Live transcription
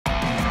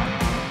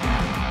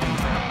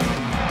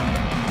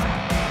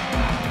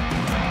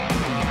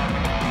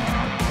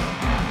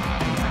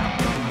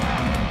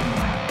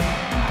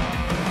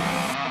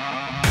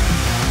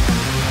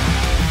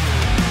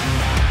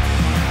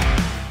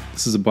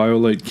This is a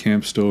Biolite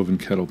Campstove and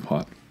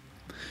Kettlepot.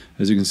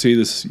 As you can see,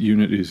 this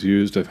unit is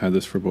used. I've had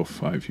this for about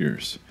 5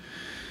 years.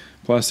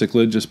 Plastic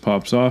lid just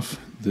pops off.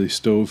 The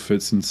stove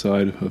fits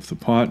inside of the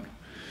pot,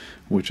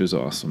 which is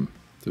awesome.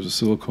 There's a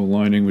silicone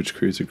lining which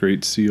creates a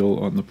great seal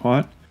on the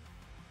pot.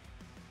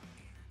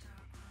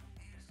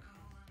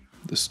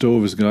 The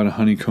stove has got a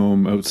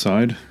honeycomb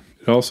outside.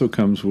 It also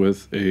comes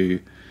with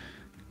a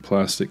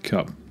plastic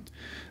cup.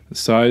 The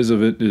size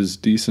of it is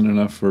decent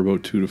enough for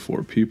about 2 to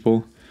 4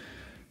 people,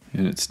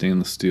 and it's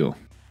stainless steel.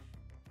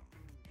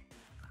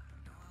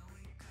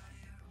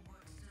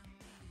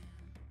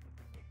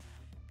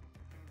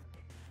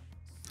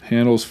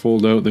 Handles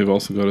fold out. They've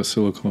also got a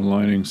silicone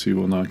lining so you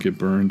will not get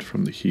burned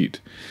from the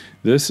heat.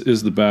 This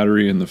is the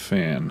battery in the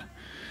fan.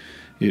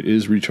 It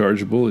is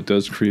rechargeable. It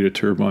does create a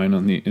turbine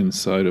on the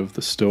inside of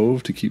the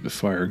stove to keep the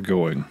fire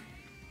going.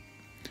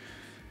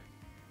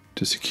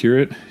 To secure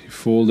it, you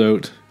fold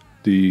out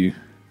the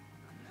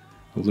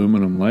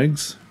aluminum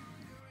legs.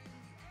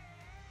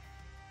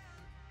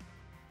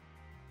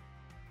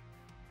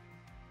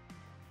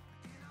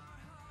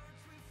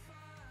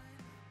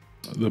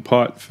 The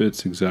pot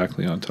fits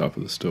exactly on top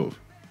of the stove.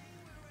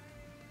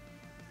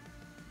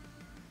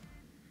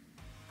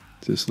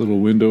 This little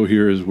window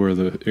here is where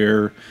the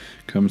air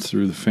comes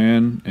through the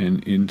fan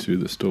and into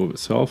the stove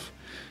itself.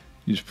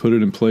 You just put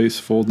it in place,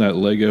 fold that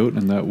leg out,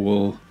 and that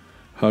will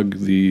hug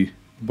the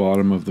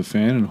bottom of the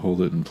fan and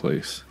hold it in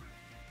place.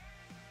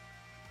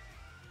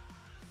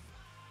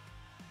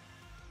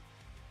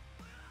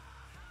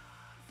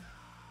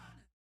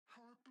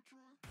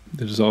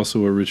 There's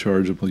also a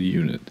rechargeable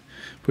unit.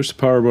 Push the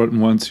power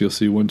button once, you'll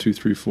see 1, 2,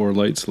 3, 4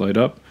 lights light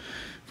up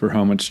for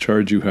how much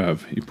charge you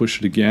have. You push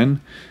it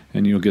again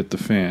and you'll get the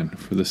fan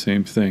for the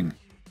same thing.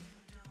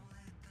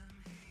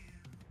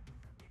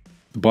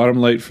 The bottom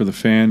light for the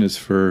fan is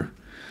for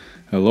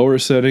a lower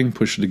setting.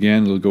 Push it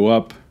again, it'll go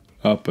up,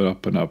 up,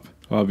 up, and up.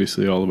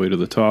 Obviously all the way to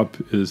the top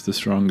is the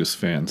strongest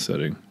fan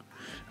setting.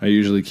 I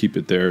usually keep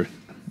it there.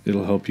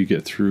 It'll help you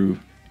get through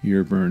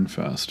your burn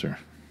faster.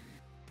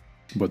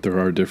 But there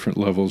are different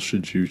levels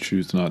should you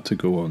choose not to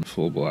go on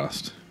full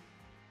blast.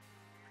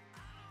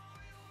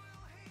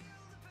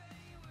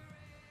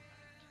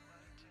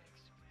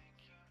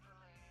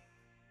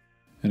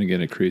 And again,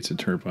 it creates a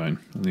turbine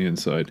on the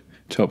inside,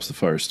 which helps the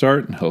fire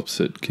start and helps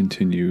it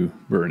continue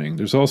burning.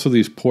 There's also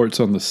these ports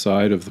on the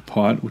side of the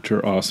pot, which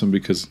are awesome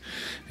because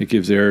it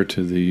gives air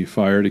to the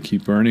fire to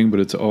keep burning, but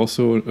it's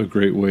also a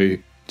great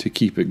way to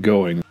keep it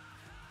going.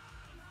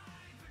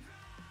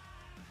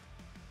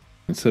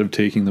 Instead of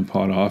taking the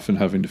pot off and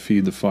having to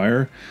feed the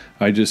fire,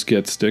 I just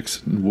get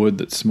sticks and wood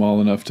that's small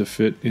enough to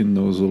fit in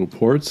those little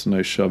ports, and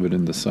I shove it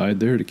in the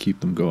side there to keep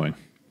them going.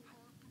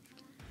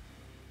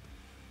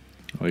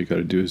 All you got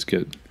to do is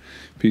get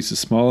pieces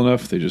small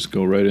enough, they just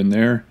go right in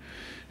there,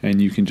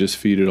 and you can just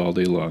feed it all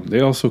day long.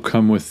 They also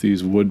come with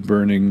these wood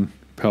burning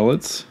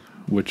pellets,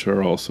 which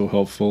are also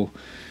helpful,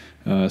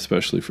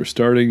 especially for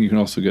starting. You can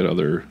also get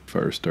other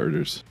fire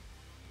starters.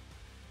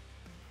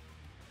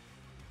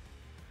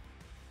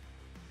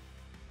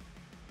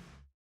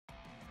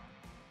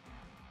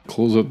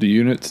 Close up the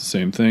unit, it's the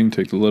same thing,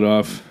 take the lid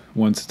off.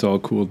 Once it's all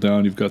cooled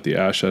down, you've got the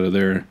ash out of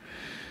there.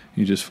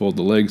 You just fold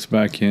the legs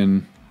back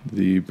in.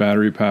 The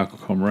battery pack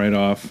will come right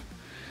off.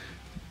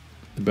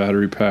 The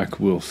battery pack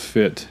will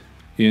fit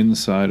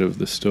inside of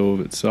the stove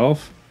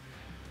itself.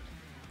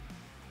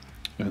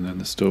 And then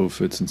the stove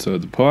fits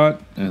inside the pot,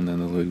 and then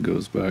the lid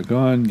goes back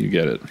on. You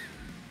get it.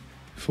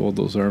 Fold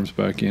those arms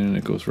back in and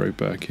it goes right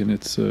back in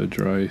its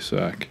dry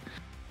sack.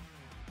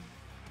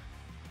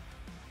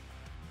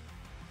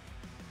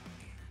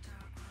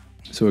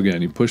 So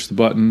again, you push the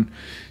button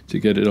to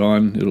get it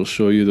on, it'll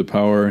show you the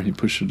power, you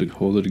push it to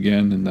hold it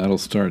again, and that'll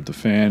start the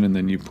fan, and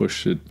then you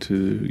push it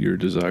to your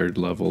desired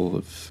level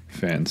of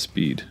fan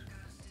speed.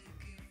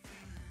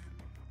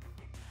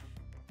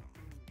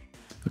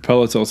 The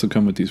pellets also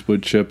come with these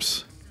wood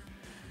chips.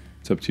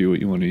 It's up to you what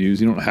you want to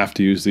use. You don't have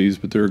to use these,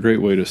 but they're a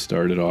great way to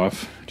start it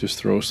off. Just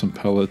throw some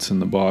pellets in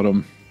the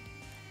bottom.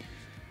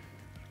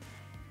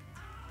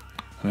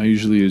 I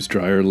usually use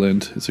dryer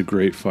lint. It's a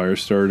great fire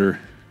starter.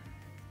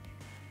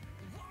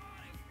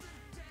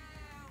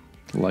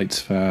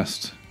 Lights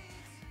fast,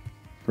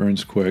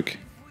 burns quick.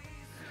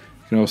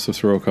 You can also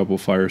throw a couple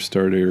fire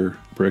starter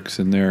bricks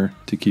in there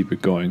to keep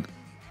it going.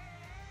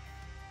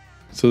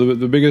 So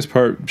the biggest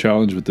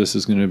challenge with this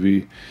is going to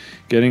be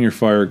getting your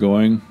fire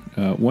going.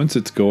 Once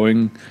it's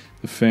going,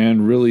 the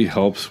fan really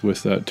helps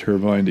with that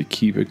turbine to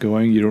keep it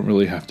going. You don't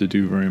really have to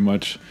do very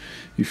much.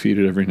 You feed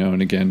it every now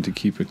and again to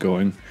keep it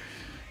going.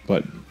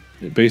 But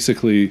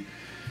basically,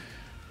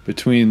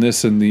 between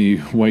this and the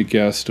white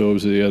gas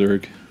stoves or the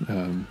other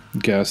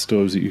gas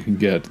stoves that you can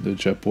get, the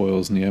jet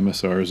boils and the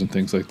MSRs and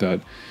things like that,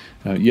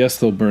 yes,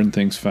 they'll burn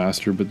things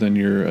faster, but then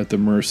you're at the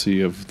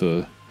mercy of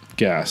the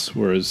gas.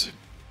 Whereas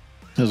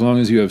as long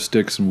as you have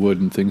sticks and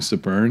wood and things to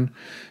burn,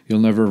 you'll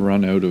never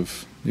run out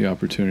of the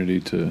opportunity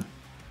to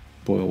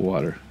boil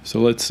water. So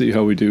let's see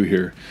how we do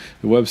here.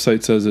 The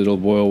website says it'll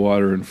boil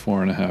water in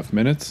 4.5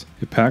 minutes.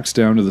 It packs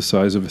down to the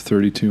size of a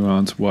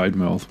 32-ounce wide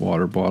mouth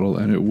water bottle,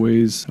 and it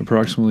weighs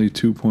approximately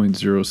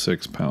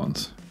 2.06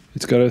 pounds.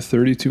 It's got a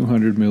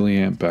 3200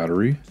 milliamp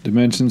battery.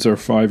 Dimensions are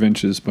 5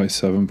 inches by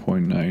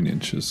 7.9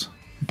 inches.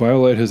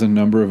 Biolite has a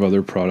number of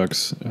other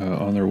products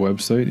on their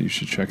website you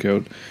should check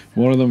out.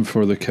 One of them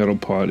for the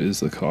Kettlepot is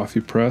the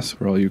coffee press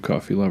for all you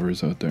coffee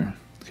lovers out there.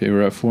 Okay,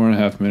 we're at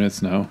 4.5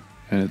 minutes now,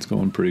 and it's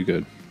going pretty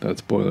good.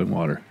 That's boiling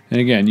water. And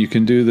again, you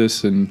can do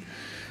this in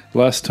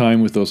less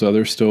time with those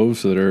other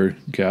stoves that are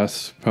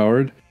gas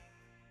powered.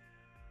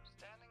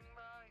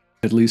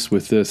 At least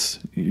with this,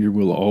 you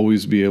will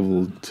always be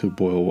able to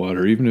boil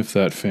water. Even if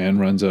that fan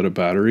runs out of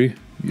battery,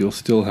 you'll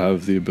still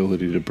have the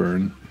ability to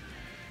burn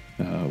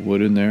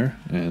wood in there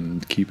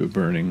and keep it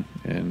burning,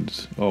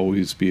 and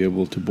always be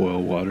able to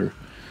boil water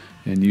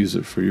and use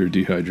it for your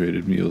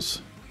dehydrated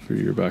meals, for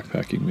your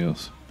backpacking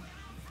meals.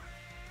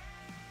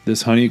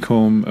 This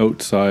honeycomb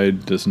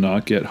outside does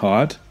not get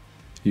hot.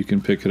 You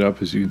can pick it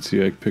up, as you can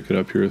see I pick it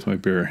up here with my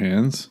bare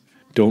hands.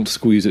 Don't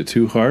squeeze it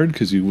too hard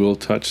because you will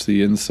touch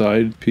the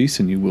inside piece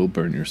and you will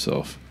burn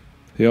yourself.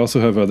 They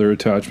also have other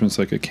attachments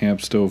like a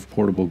camp stove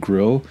portable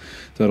grill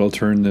that'll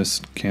turn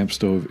this camp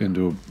stove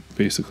into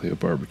basically a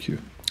barbecue.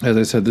 As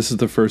I said, this is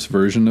the first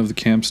version of the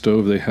camp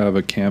stove. They have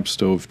a camp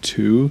stove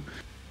 2,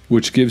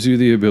 which gives you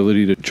the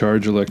ability to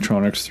charge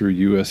electronics through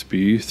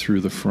USB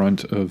through the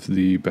front of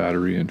the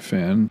battery and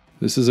fan.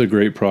 This is a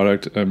great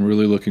product. I'm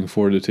really looking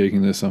forward to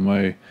taking this on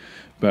my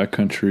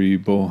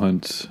backcountry bow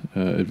hunt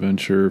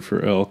adventure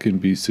for elk in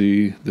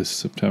BC this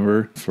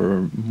September.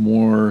 For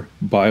more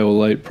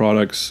Biolite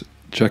products,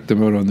 check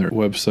them out on their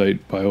website,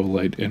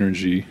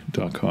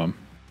 bioliteenergy.com.